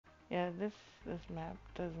Yeah, this map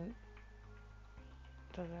doesn't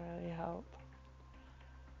really help.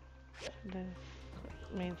 This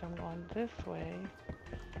means I'm going this way.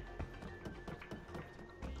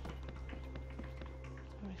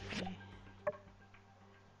 Let me see.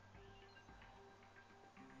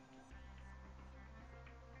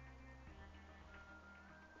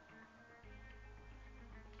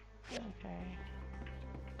 Okay.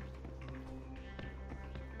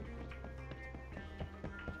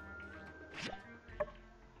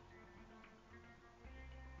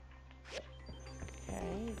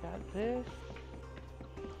 Okay, got this.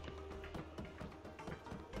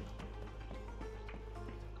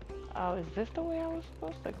 Oh, is this the way I was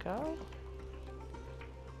supposed to go?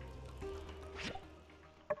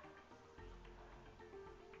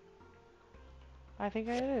 I think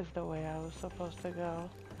it is the way I was supposed to go.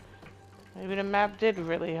 Maybe the map did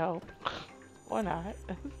really help. Or not.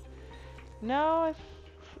 No, it's...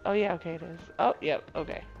 Oh yeah, okay it is. Oh, yep,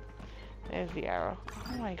 okay. There's the arrow.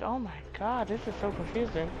 I'm like, oh my god, this is so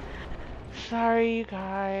confusing. Sorry, you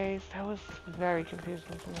guys. That was very confusing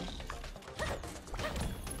to me.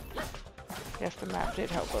 Yes, the map did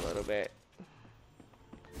help a little bit.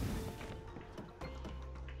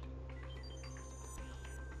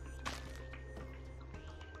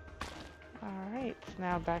 Alright,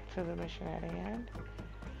 now back to the mission at hand.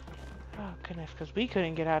 Oh goodness, because we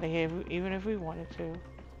couldn't get out of here even if we wanted to.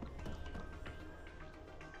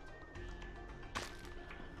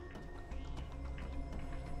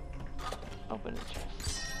 Open the chest.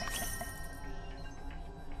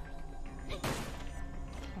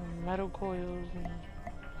 Some metal coils and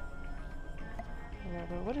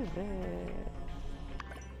whatever. What is this?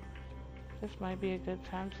 This might be a good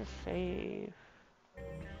time to save.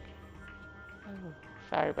 Oh,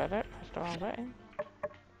 sorry about that. Pressed the wrong button.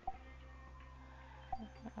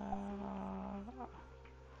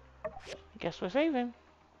 I guess we're saving.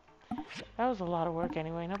 That was a lot of work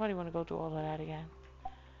anyway. Nobody want to go through all of that again.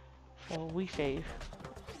 So we save.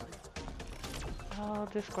 Oh,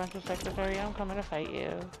 disgruntled secretary, I'm coming to fight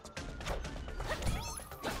you.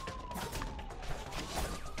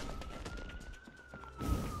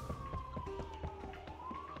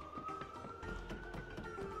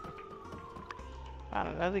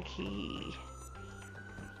 Found another key.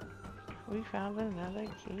 We found another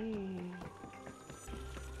key.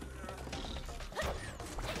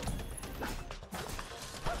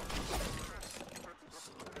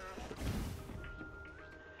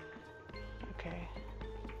 Okay.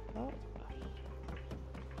 Oh.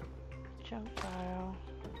 Junk pile.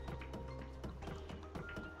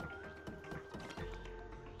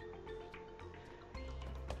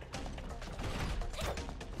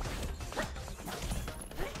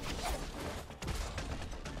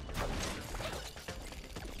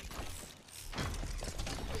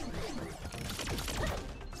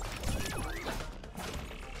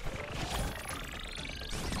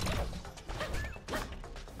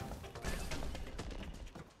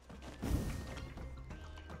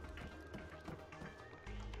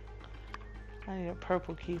 I need a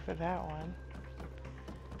purple key for that one.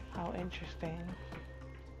 How interesting.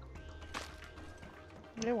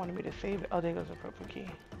 They wanted me to save it. Oh, there goes a purple key.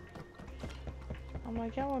 I'm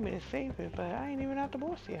like, y'all want me to save it, but I ain't even at the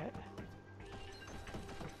boss yet.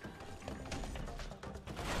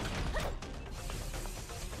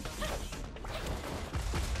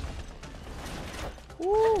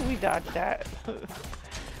 Woo, we dodged that.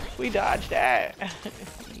 We dodged that.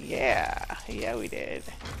 Yeah, yeah we did.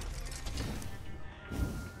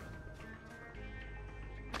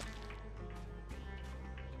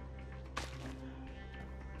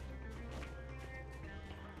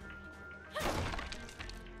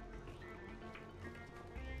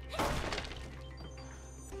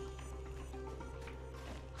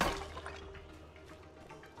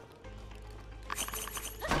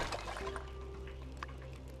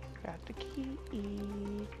 Got the key.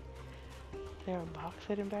 Is there a box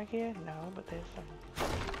hidden back here? No, but there's some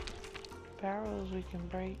barrels we can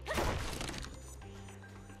break.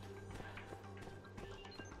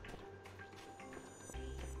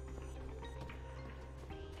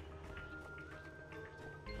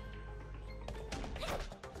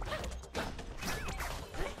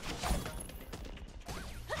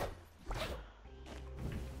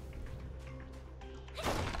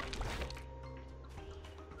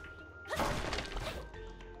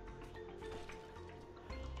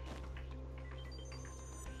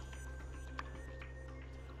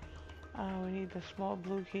 We need the small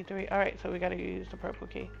blue key 3. Alright, so we gotta use the purple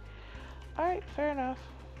key. Alright, fair enough.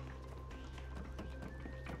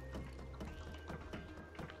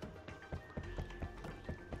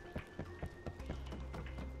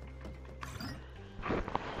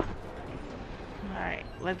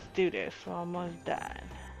 let's do this. We're almost done.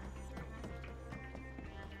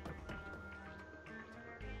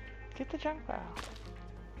 Get the junk pile.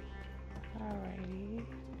 Alrighty.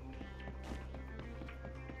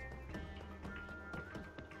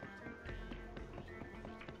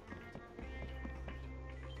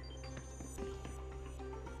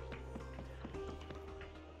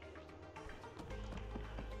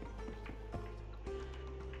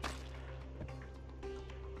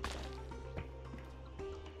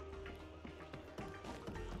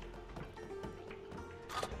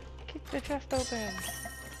 Keep the chest open.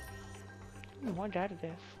 More out of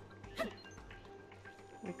this.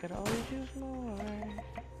 We could always use more.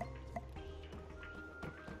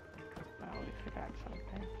 Oh, we forgot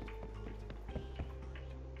something.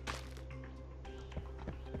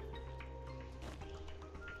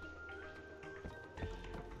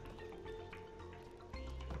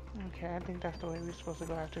 Okay, I think that's the way we're supposed to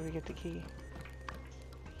go after we get the key.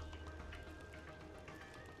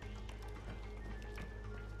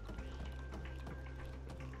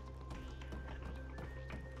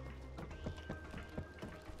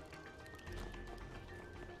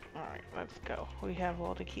 Alright, let's go. We have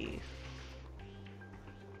all the keys.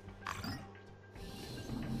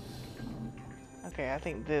 Okay, I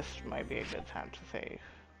think this might be a good time to save.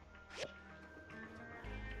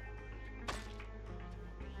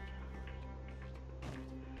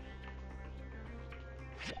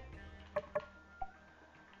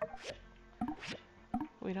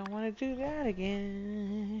 We don't want to do that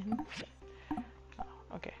again.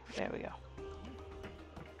 Oh, okay, there we go.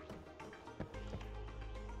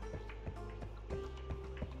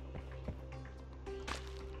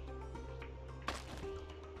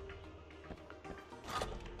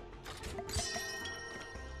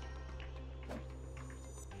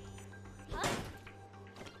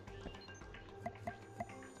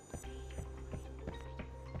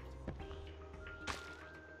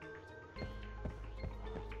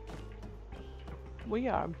 We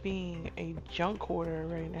are being a junk hoarder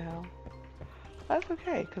right now. That's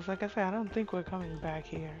okay, because like I said, I don't think we're coming back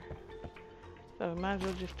here. So we might as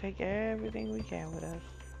well just take everything we can with us.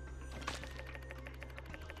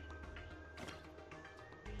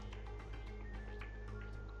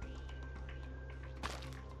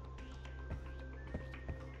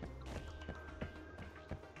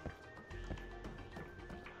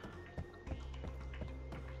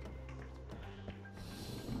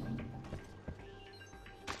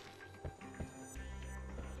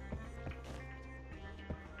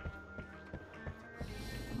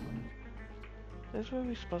 Is this where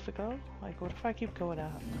we're supposed to go? Like, what if I keep going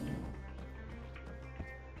up?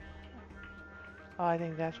 Oh, I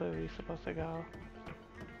think that's where we're supposed to go.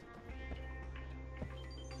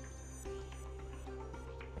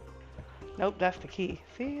 Nope, that's the key.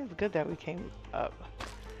 See, it's good that we came up.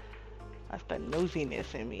 That's the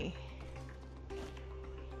nosiness in me.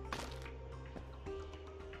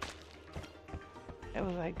 It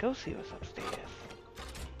was like, go see what's upstairs.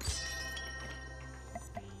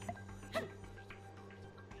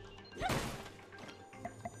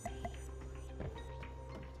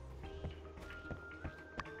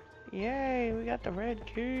 Yay, we got the red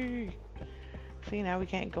key. See, now we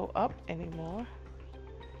can't go up anymore.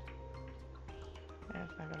 That's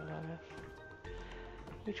not gonna let us.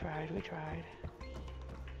 We tried, we tried.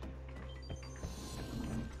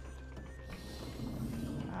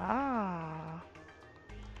 Ah.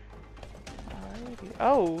 Alrighty.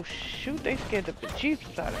 Oh, shoot, they scared the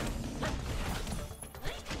bejesus out of me.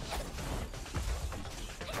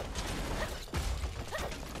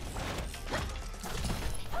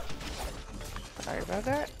 Sorry about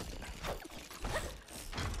that.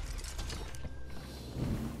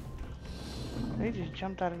 They just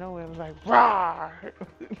jumped out of nowhere. It was like, rawr!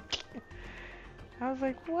 I was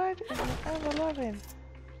like, what? I was 11.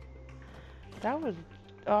 That was,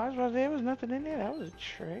 oh, I was about to say, there was nothing in there. That was a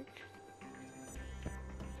trick.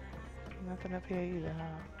 Nothing up here either,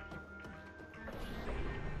 huh?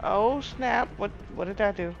 Oh, snap. What did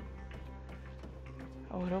that do?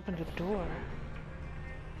 Oh, it opened the door.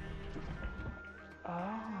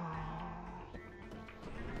 Oh.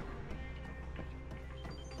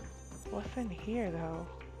 What's in here, though?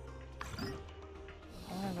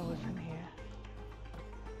 I wanna know what's in here.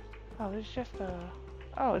 Oh, there's just a...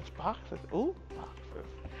 Oh, it's boxes. Ooh, boxes.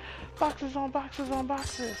 Boxes on boxes on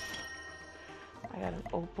boxes. I got an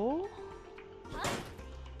opal.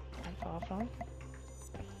 That's awesome.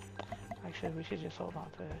 Actually, we should just hold on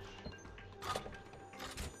to this.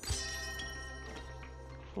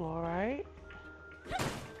 Fluorite.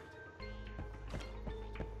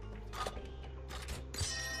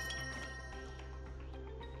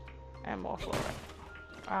 And more fluorite.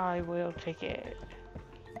 I will take it.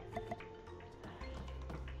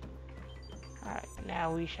 Alright,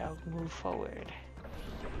 now we shall move forward.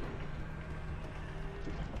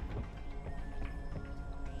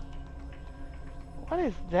 What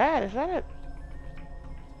is that? Is that a...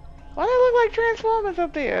 Why do they look like Transformers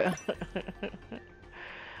up there?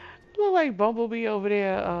 Look like Bumblebee over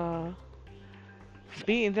there,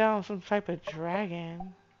 beating down some type of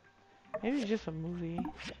dragon. Maybe it's just a movie.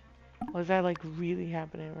 Or is that like really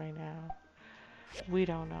happening right now? We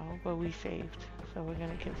don't know, but we saved. So we're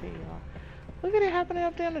gonna continue on. Look at it happening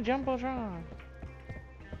up there on the Jumbotron.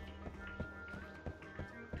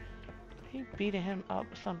 He beating him up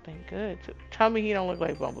something good. Tell me he don't look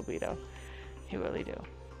like Bumblebee though. He really do.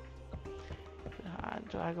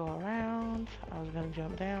 Do I go around? I was gonna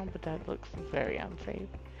jump down, but that looks very unsafe.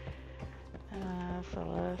 So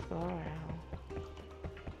let's go around.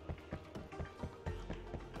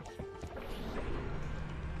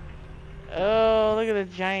 Oh, look at the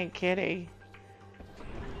giant kitty.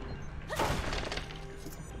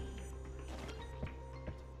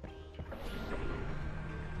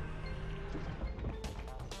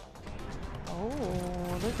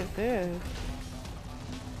 Oh, look at this.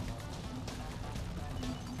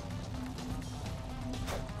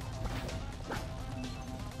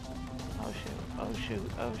 Oh shoot, oh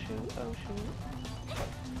shoot, oh shoot, oh shoot.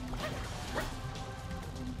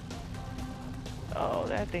 Oh,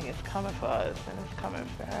 that thing is coming for us, and it's coming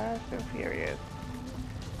fast and furious.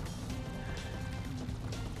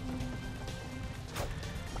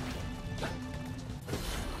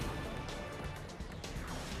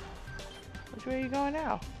 Which way are you going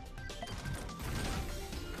now?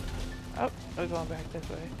 Oh, we're going back this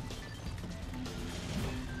way.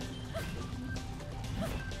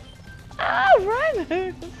 Ah, run!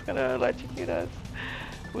 It's gonna electrocute us.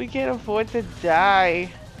 We can't afford to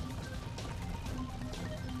die.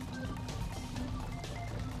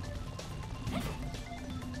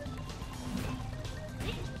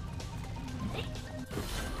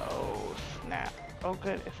 Oh, snap. Oh,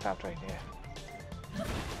 good. It stopped right there.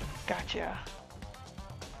 Gotcha.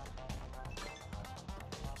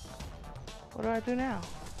 What do I do now?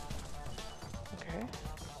 Okay.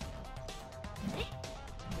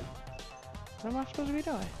 What am I supposed to be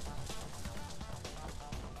doing? Am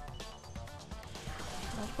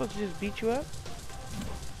I supposed to just beat you up?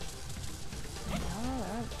 No,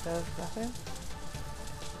 that does nothing.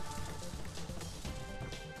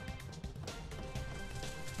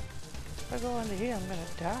 If I go under here, I'm gonna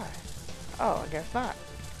die. Oh, I guess not.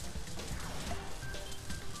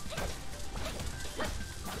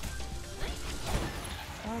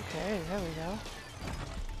 Okay, there we go.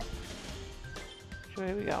 Which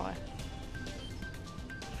way are we going?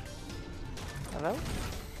 Hello?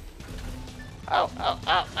 Oh, oh,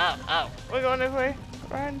 oh, oh, oh. We're going this way.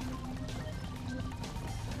 Run.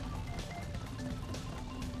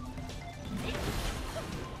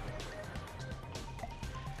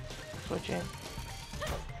 Switch in.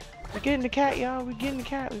 We're getting the cat, y'all. We're getting the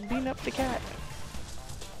cat. We're beating up the cat.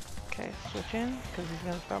 Okay, switch in, because he's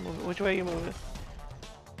going to start moving. Which way are you moving?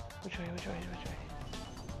 Which way, which way, which way?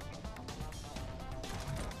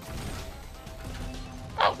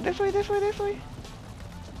 Oh, this way, this way, this way.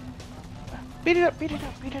 Beat it up, beat it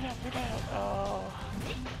up, beat it up, beat it up. Oh.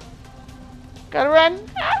 Gotta run.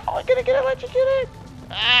 Ah, we're gonna get electrocuted.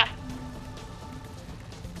 Ah.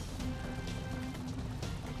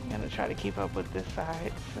 I'm gonna try to keep up with this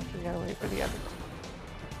side since we gotta wait for the other.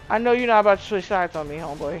 I know you're not about to switch sides on me,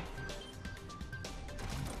 homeboy.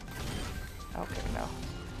 Okay, no.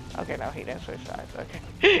 Okay, no, he didn't switch sides.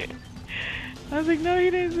 Okay. I was like, no,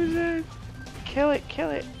 he didn't switch sides. Kill it,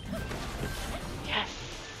 kill it. Yes.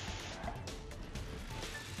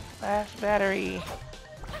 Last battery.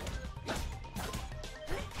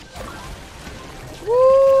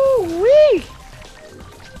 Woo wee!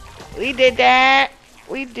 We did that.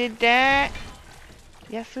 We did that.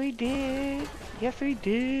 Yes, we did. Yes, we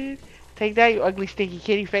did. Take that, you ugly, stinky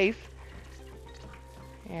kitty face.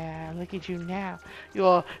 Yeah, look at you now.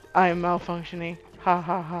 You're, I am malfunctioning. Ha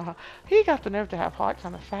ha ha ha. He got the nerve to have hearts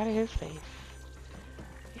on the side of his face.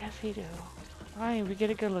 Yes, he do. Alright, we get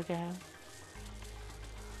a good look at him.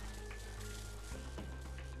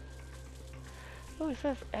 Oh, it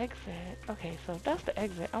says exit. Okay, so that's the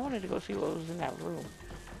exit. I wanted to go see what was in that room.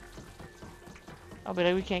 Oh,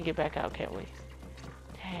 but we can't get back out, can we?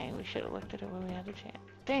 Dang, we should have looked at it when we had the chance.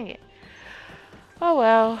 Dang it. Oh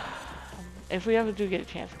well. If we ever do get a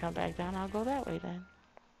chance to come back down, I'll go that way then.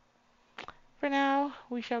 For now,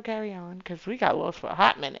 we shall carry on, because we got lost for a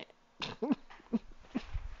hot minute.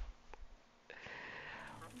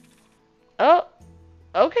 Oh,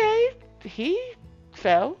 okay. He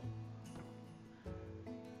fell.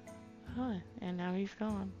 Huh, and now he's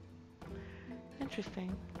gone.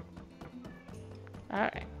 Interesting.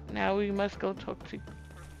 Alright, now we must go talk to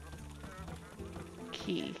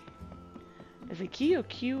Key. Is it Key or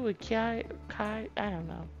Q or Kai? I don't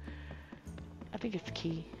know. I think it's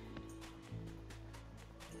Key.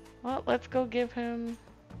 Well, let's go give him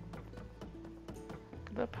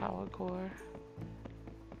the power core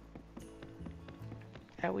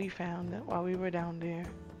that we found while we were down there.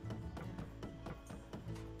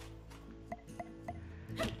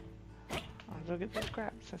 I'll go get the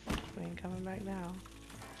scraps since we ain't coming back now.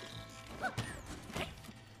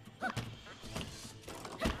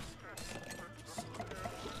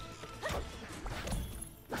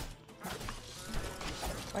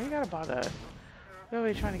 Why you gotta bother us? We're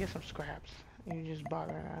already trying to get some scraps. And you're just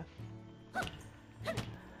bothering us.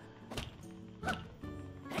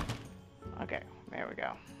 Okay, there we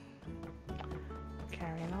go.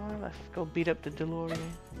 Carrying on. Let's go beat up the DeLorean.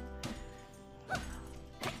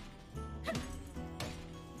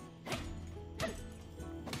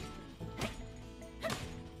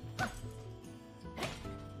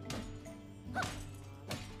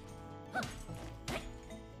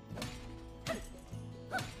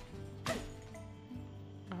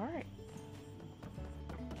 Alright.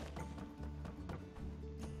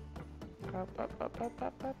 Up, up, up, up,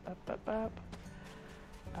 up, up, up, up, up.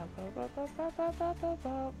 Up, up, up, up, up, up, up, up,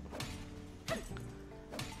 up.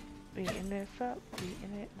 Beating this up,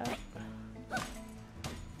 beating it up.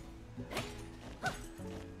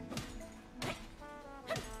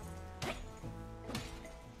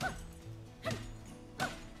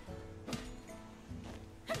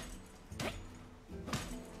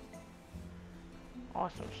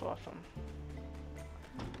 Awesome, awesome.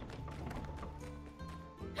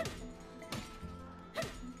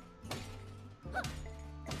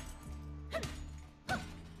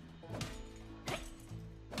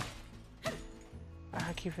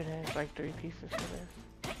 I'll keep it as like 3 pieces for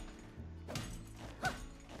this.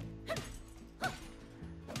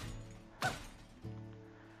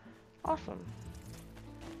 Awesome.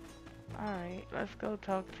 Alright, let's go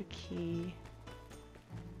talk to Key.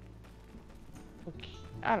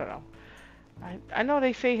 I don't know. I know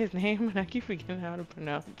they say his name, and I keep forgetting how to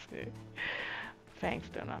pronounce it. Fang's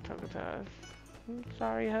still not talking to us. I'm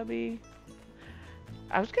sorry, hubby.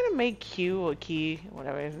 I was gonna make Q or Key,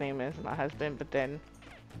 whatever his name is, my husband, but then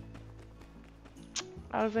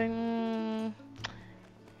I was like,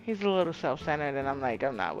 he's a little self-centered, and I'm like,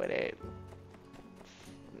 I'm not with it.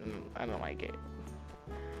 I don't like it.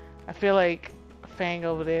 I feel like Fang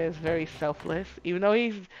over there is very selfless, even though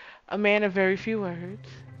he's a man of very few words.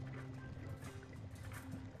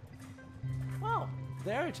 Oh,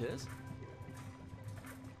 there it is.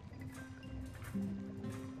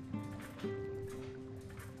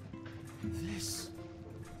 This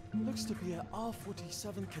looks to be an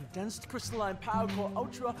R47 condensed crystalline power core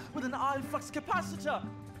ultra with an iron flux capacitor.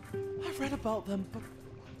 I've read about them, but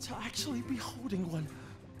to actually be holding one.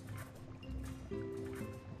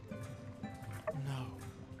 No,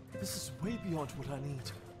 this is way beyond what I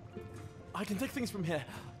need. I can take things from here.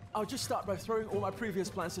 I'll just start by throwing all my previous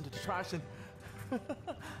plans into the trash and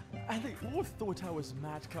they all thought I was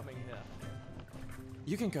mad coming here.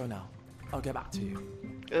 You can go now. I'll get back to you.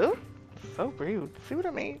 Ooh, so rude. See what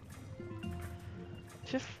I mean?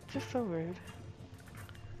 Just so rude.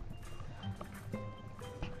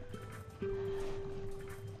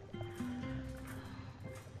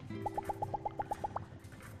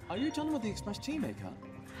 Are you done with the express tea maker?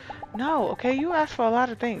 No, okay, you asked for a lot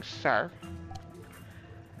of things, sir.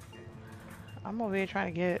 I'm over here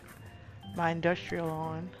trying to get my industrial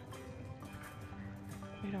on.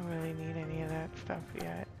 We don't really need any of that stuff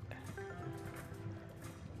yet.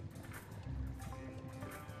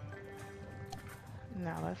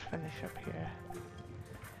 Now let's finish up here.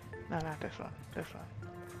 No, not this one. This one.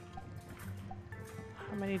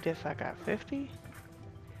 How many discs I got? 50?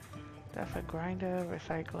 That's a grinder,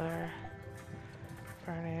 recycler,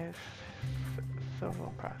 furnace, silver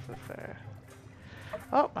processor.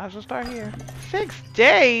 Oh, might as well start here. 6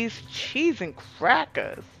 days? Cheese and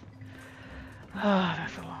crackers. Oh,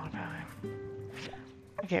 that's a long time.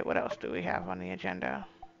 Okay, what else do we have on the agenda?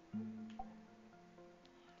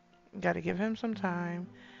 Gotta give him some time.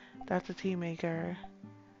 That's a tea maker.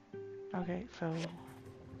 Okay, so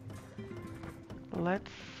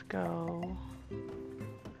let's go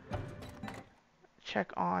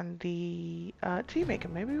check on the tea maker.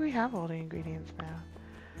 Maybe we have all the ingredients now.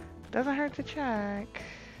 Doesn't hurt to check.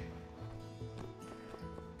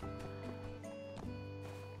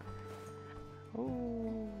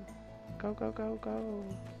 Ooh, go, go, go, go.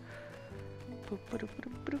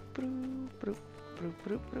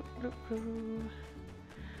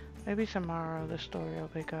 Maybe tomorrow the story will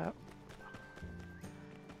pick up.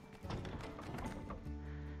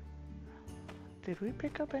 Did we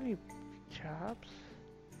pick up any jobs?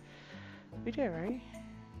 We did, right?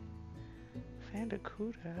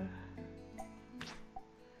 Sandakuda.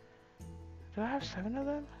 Do I have 7 of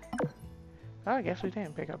them? Oh, I guess we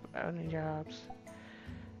didn't pick up any jobs.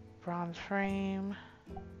 Bronze frame.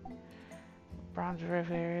 Bronze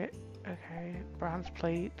rivet. Okay. Bronze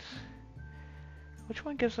plates. Which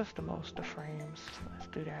one gives us the most? The frames. Let's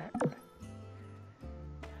do that.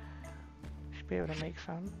 Should be able to make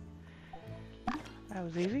some. That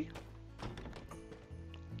was easy.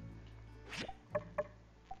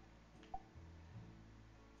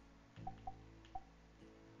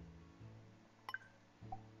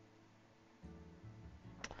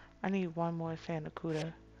 I need one more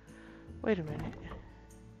Sandakuda. Wait a minute.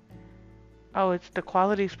 Oh, it's the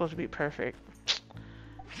quality's supposed to be perfect.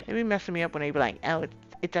 They be messing me up when they be like, oh,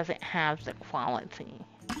 it doesn't have the quality.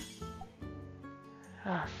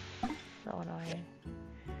 Ah, so annoying.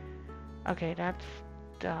 Okay, that's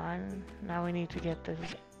done. Now we need to get this.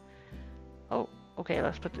 Oh, okay,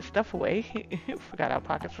 let's put this stuff away. Forgot our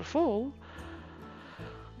pockets were full.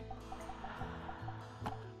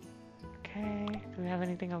 Okay, do we have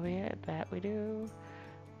anything over here? That we do,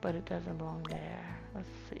 but it doesn't belong there. Let's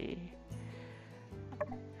see.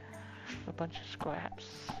 A bunch of scraps.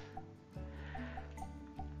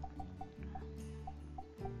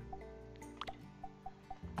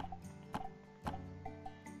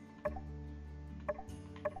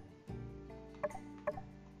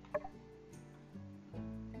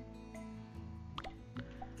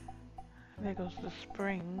 There goes the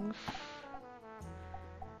springs.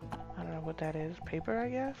 I don't know what that is. Paper, I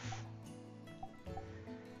guess?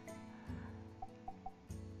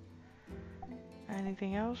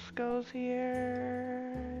 Anything else goes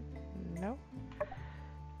here? Nope.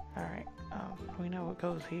 Alright, we know what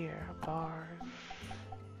goes here. Bars.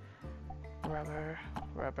 Rubber.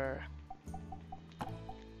 Rubber.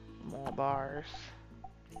 More bars.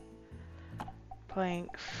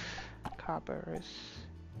 Planks. Coppers.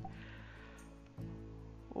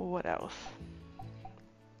 What else?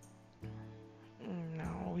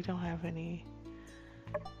 No, we don't have any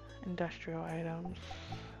industrial items.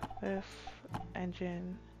 This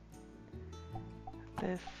engine.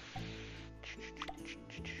 This.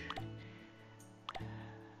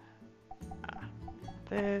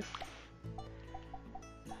 This.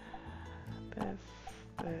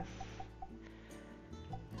 This.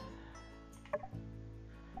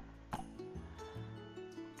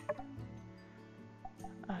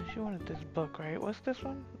 She wanted this book, right? What's this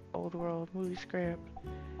one? Old World Movie Script.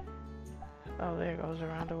 Oh, there it goes.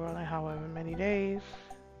 Around the world in however many days.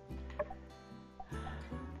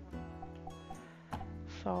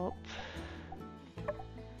 Salt.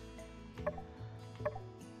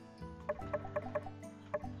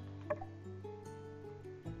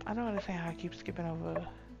 I don't understand how I keep skipping over.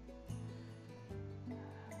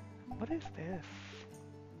 What is this?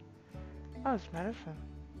 Oh, it's medicine.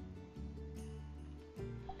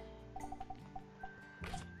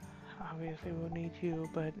 Obviously we'll need you,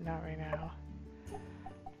 but not right now.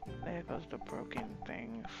 There goes the broken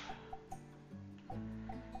things.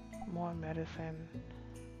 More medicine.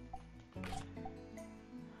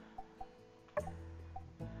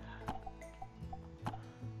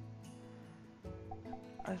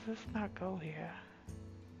 Does this not go here?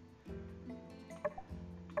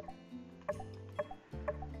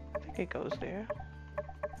 I think it goes there.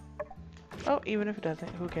 Oh, even if it doesn't,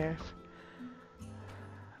 who cares?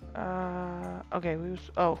 Okay,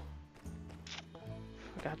 oh.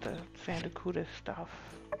 Forgot the Sandakuda stuff.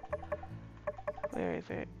 Where is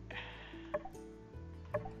it?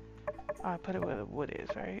 Oh, I put it where the wood is,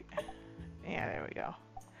 right? Yeah, there we go.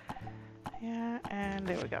 Yeah, and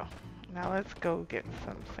there we go. Now let's go get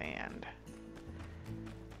some sand.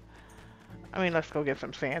 I mean, let's go get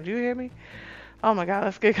some sand. Do you hear me? Oh my god,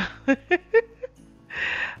 let's get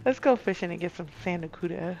let's go fishing and get some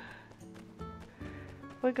Sandakuda.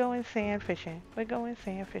 We're going sand fishing. We're going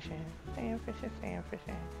sand fishing. Sand fishing, sand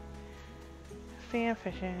fishing. Sand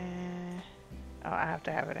fishing. Oh, I have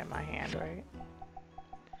to have it in my hand, right?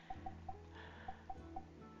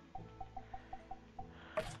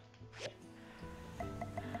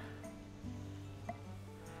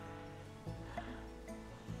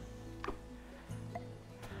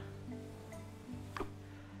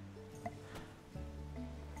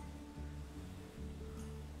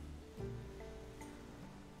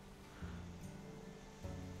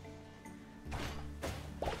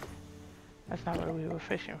 That's not what we were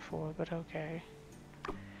fishing for, but okay.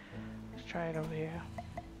 Let's try it over here.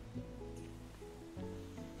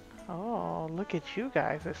 Oh, look at you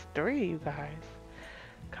guys. There's 3 of you guys.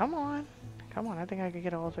 Come on. Come on, I think I could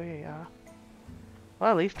get all 3 of y'all.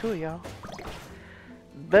 Well, at least 2 of y'all.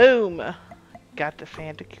 Boom! Got the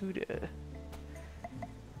Sandacuda.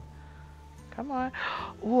 Come on.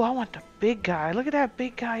 Ooh, I want the big guy. Look at that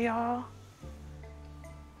big guy, y'all.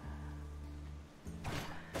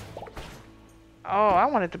 Oh, I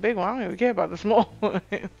wanted the big one. I don't even care about the small ones.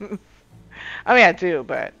 I mean, I do,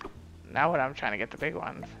 but not when I'm trying to get the big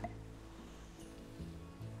ones.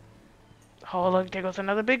 Oh, look, there goes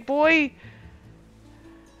another big boy.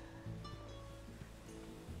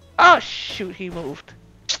 Oh, shoot, he moved.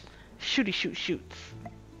 Shooty shoot shoots.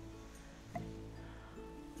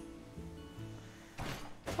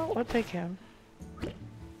 Oh, we'll take him.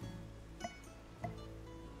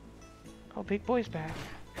 Oh, big boy's back.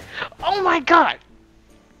 Oh my god!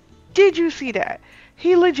 Did you see that?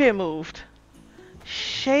 He legit moved.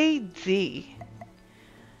 Shady.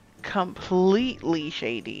 Completely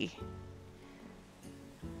shady.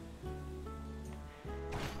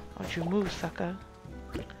 Don't you move, sucker.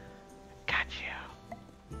 Got you.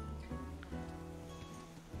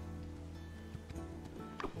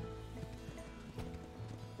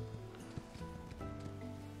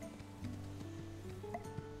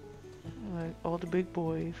 Look, all the big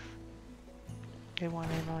boys. They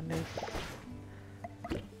want in on this.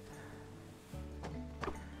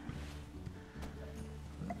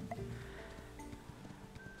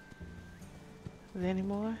 Is there any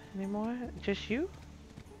more? Any more? Just you?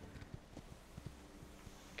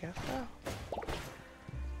 Guess so.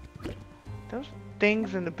 Those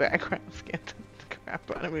things in the background scared the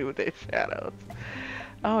crap out of me with their shadows.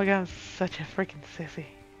 Oh my god, I'm such a freaking sissy.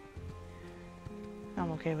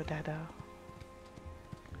 I'm okay with that though.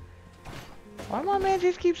 Why my man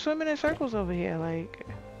just keep swimming in circles over here? Like,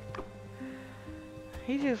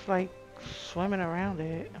 he just like swimming around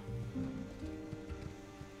it.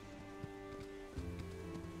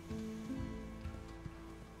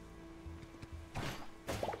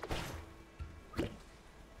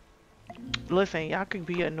 Listen, y'all can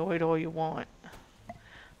be annoyed all you want.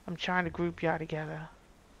 I'm trying to group y'all together.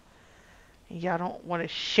 And y'all don't want to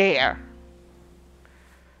share.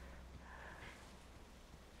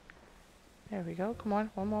 There we go. Come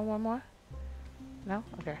on. One more, one more. No?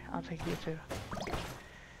 Okay, I'll take you too.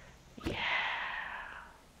 Yeah.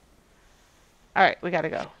 Alright, we gotta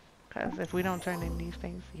go. Because if we don't turn in these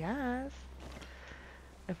things, yes.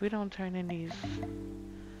 If we don't turn in these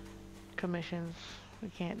commissions, we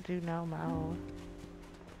can't do no more.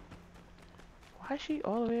 Why is she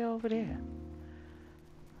all the way over there?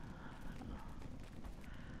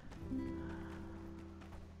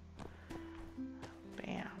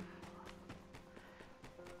 Bam.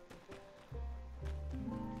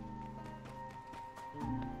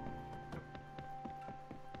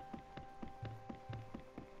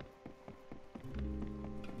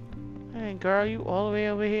 Hey girl, you all the way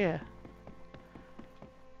over here.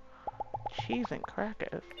 Cheese and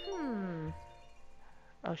crackers.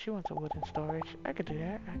 Oh, she wants a wooden storage. I could do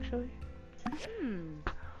that, actually.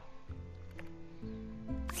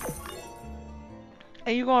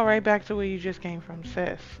 And you going right back to where you just came from,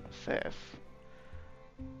 sis. Sis.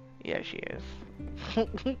 Yeah, she is.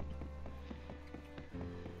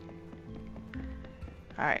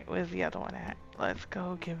 Alright, where's the other one at? Let's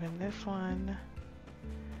go give him this one.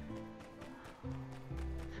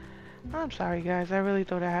 I'm sorry, guys. I really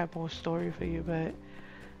thought I had more story for you, but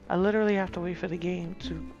I literally have to wait for the game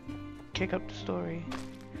to kick up the story.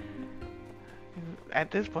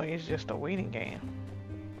 At this point, it's just a waiting game.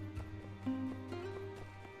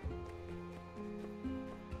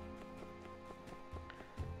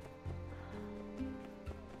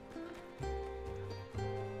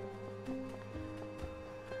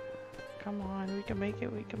 Come on, we can make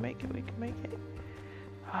it, we can make it, we can make it.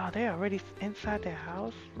 Oh, they're already inside their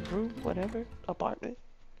house, room, whatever, apartment.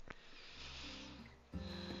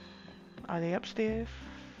 Are they upstairs?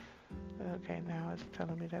 Okay, now it's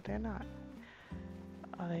telling me that they're not.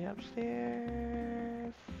 Are they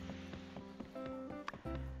upstairs?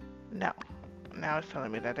 No. Now it's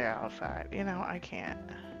telling me that they're outside. You know, I can't.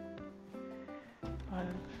 Why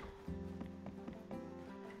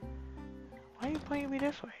are you pointing me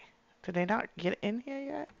this way? Did they not get in here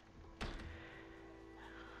yet?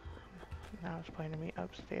 Now it's pointing me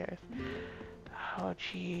upstairs. Oh,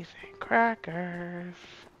 cheese and crackers.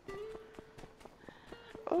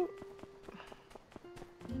 Oh.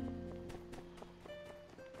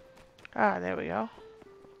 Ah, there we go.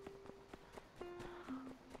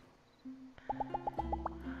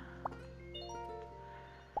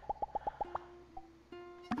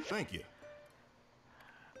 Thank you.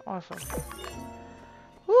 Awesome.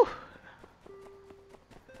 Whew.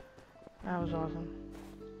 That was awesome.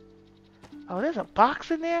 Oh, there's a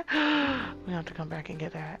box in there? We have to come back and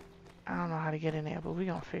get that. I don't know how to get in there, but we're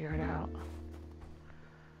gonna figure it out.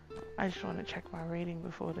 I just want to check my rating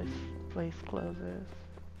before this place closes.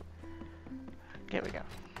 There we go.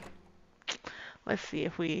 Let's see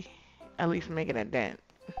if we at least make it a dent.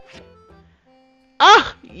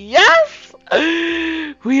 Ah, yes!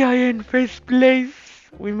 We are in first place.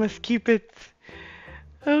 We must keep it.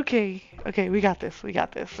 Okay, okay, we got this,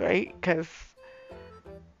 right? Because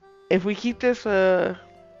if we keep this the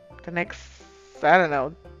next, I don't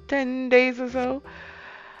know, 10 days or so,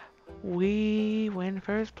 we win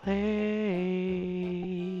first place.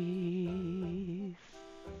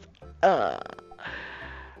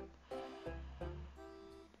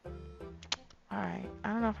 Alright, I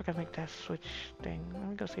don't know if I can make that switch thing. Let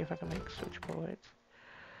me go see if I can make switchboards.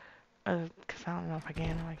 Cause I don't know if I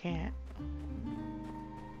can or I can't.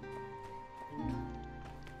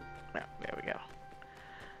 Oh, there we go.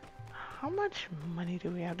 How much money do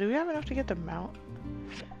we have? Do we have enough to get the mount?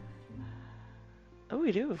 Oh,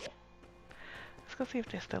 we do. Let's go see if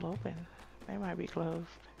they're still open. They might be closed.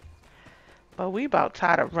 But we about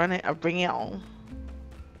tired of running around.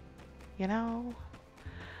 You know?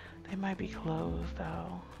 They might be closed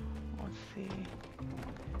though. Let's see.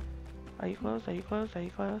 Are you closed? Are you closed? Are you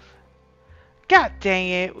closed? God dang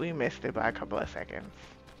it! We missed it by a couple of seconds.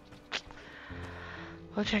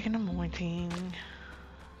 We'll check in the morning.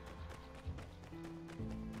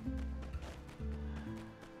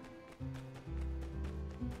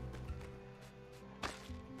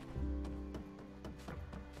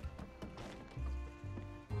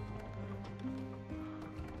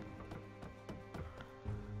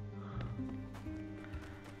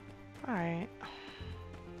 Alright.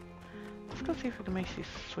 Let's go see if we can make these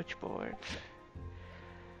switchboards.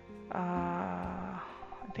 I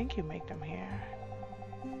think you make them here.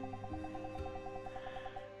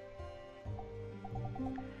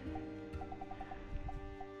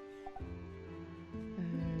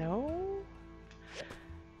 No?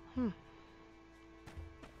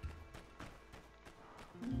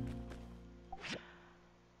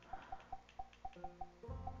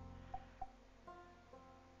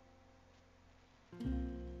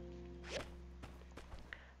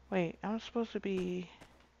 Wait, I'm supposed to be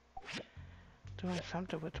doing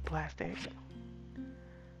something with the plastic.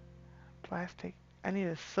 Plastic. I need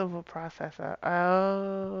a silver processor.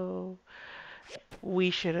 Oh. We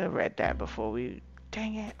should have read that before we...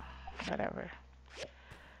 Dang it. Whatever.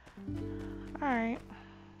 Alright.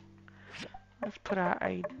 Let's put our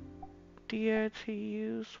idea to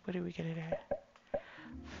use. Where do we get it at?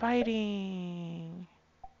 Fighting.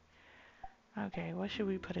 Okay, what should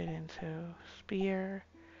we put it into? Spear,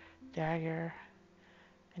 dagger,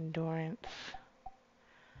 endurance,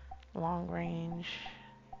 long range.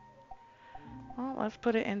 Well, let's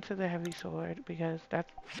put it into the heavy sword because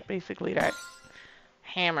that's basically that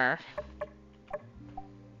hammer.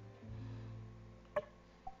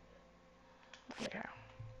 Okay.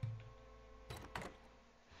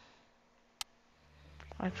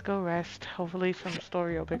 Let's go rest. Hopefully some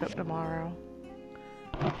story will pick up tomorrow.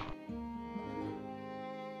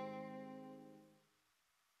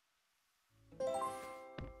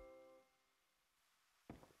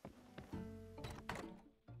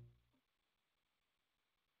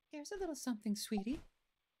 Here's a little something, sweetie.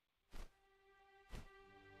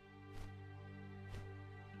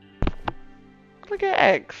 Look at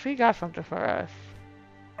X. He got something for us.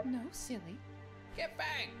 No, silly. Get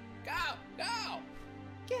back! Go! Go!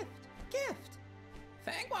 Gift! Gift!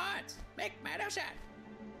 Think what? Make medicine!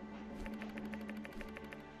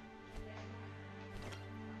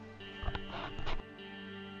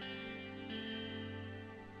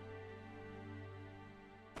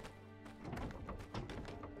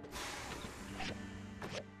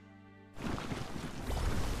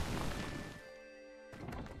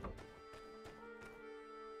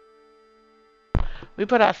 We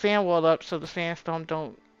put our sand wall up so the sandstorm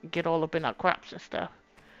don't get all up in our crops and stuff.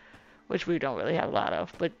 Which we don't really have a lot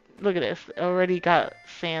of. But look at this. Already got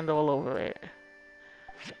sand all over it.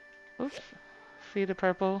 Oops. See the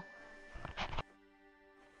purple?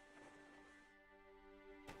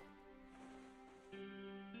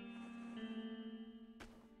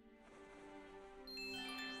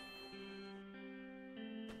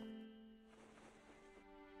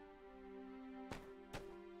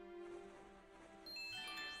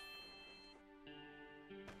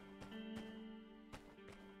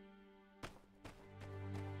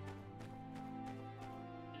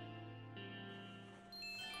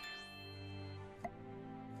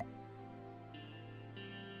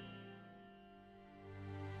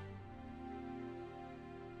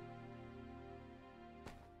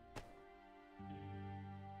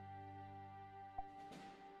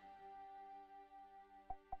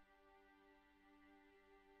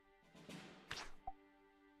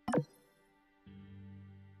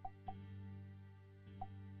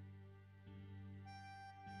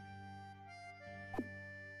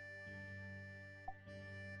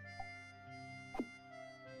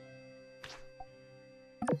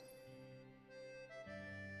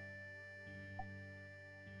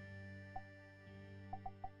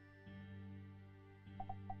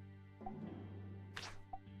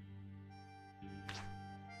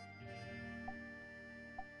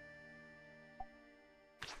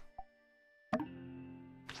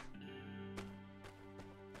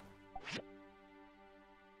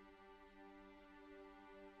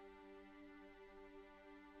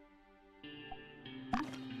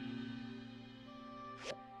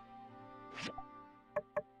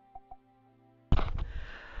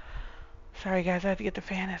 Sorry guys, I had to get the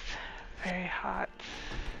fan. It's very hot.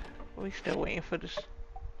 We still waiting for this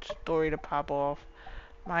story to pop off.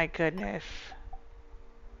 My goodness.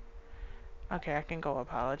 Okay, I can go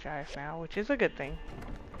apologize now, which is a good thing.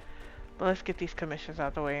 But let's get these commissions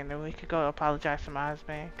out the way and then we could go apologize to my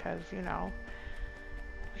husband. Because, you know,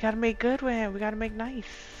 we gotta make good with him. We gotta make nice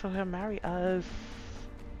so he'll marry us.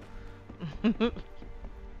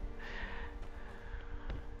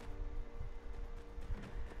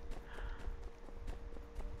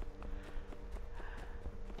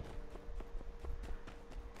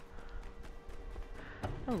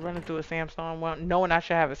 I'm running through a sandstorm knowing I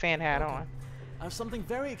should have a sand hat on. I have something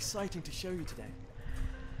very exciting to show you today.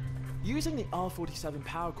 Using the R47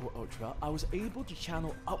 Power Core Ultra, I was able to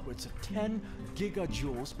channel upwards of 10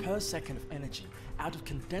 gigajoules per second of energy out of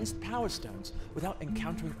condensed power stones without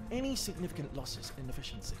encountering any significant losses in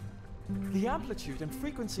efficiency. The amplitude and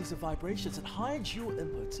frequencies of vibrations at higher joule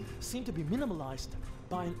inputs seem to be minimalized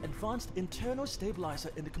by an advanced internal stabilizer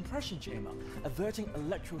in the compression chamber, averting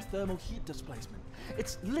electrothermal heat displacement.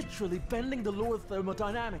 It's literally bending the law of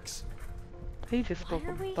thermodynamics. He just spoke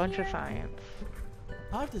a bunch of science.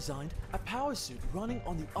 I've designed a power suit running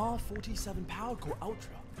on the R47 Power Core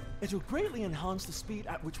Ultra. It will greatly enhance the speed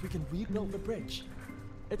at which we can rebuild the bridge.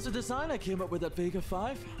 It's a design I came up with at Vega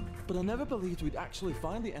 5, but I never believed we'd actually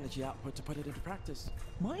find the energy output to put it into practice.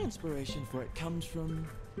 My inspiration for it comes from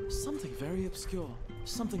something very obscure,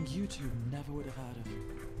 something you two never would have heard of.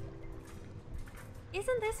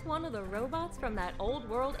 Isn't this one of the robots from that old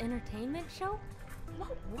world entertainment show?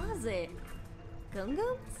 What was it?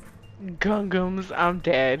 Gungams? Gungams, I'm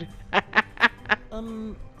dead.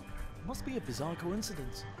 Must be a bizarre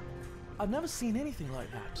coincidence. I've never seen anything like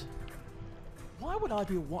that. Why would I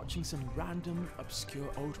be watching some random, obscure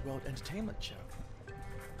old world entertainment show?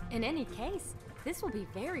 In any case, this will be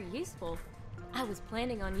very useful. I was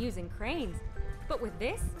planning on using cranes, but with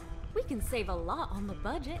this, we can save a lot on the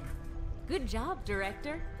budget. Good job,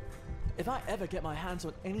 Director. If I ever get my hands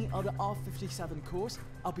on any other R57 cores,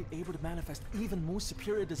 I'll be able to manifest even more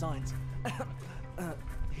superior designs.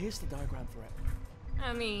 Here's the diagram for it.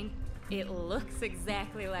 I mean, it looks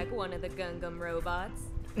exactly like one of the Gungam robots.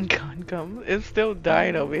 Gungam is still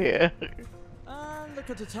dying over here. And look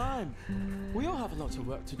at the time. We all have a lot of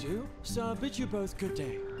work to do, so I bid you both good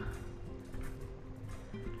day.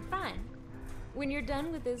 Fine. When you're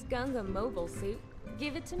done with this Gungam mobile suit,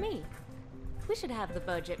 give it to me. We should have the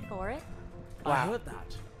budget for it. Wow. I heard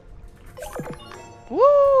that.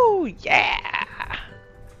 Woo! Yeah!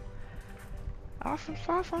 Awesome,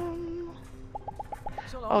 awesome.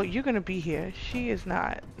 So Oh, you're gonna be here. She is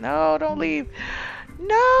not. No, don't leave.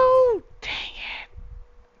 No! Dang it.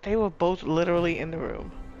 They were both literally in the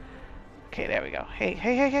room. Okay, there we go. Hey,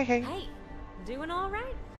 hey, hey, hey, hey. Hey, doing all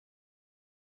right?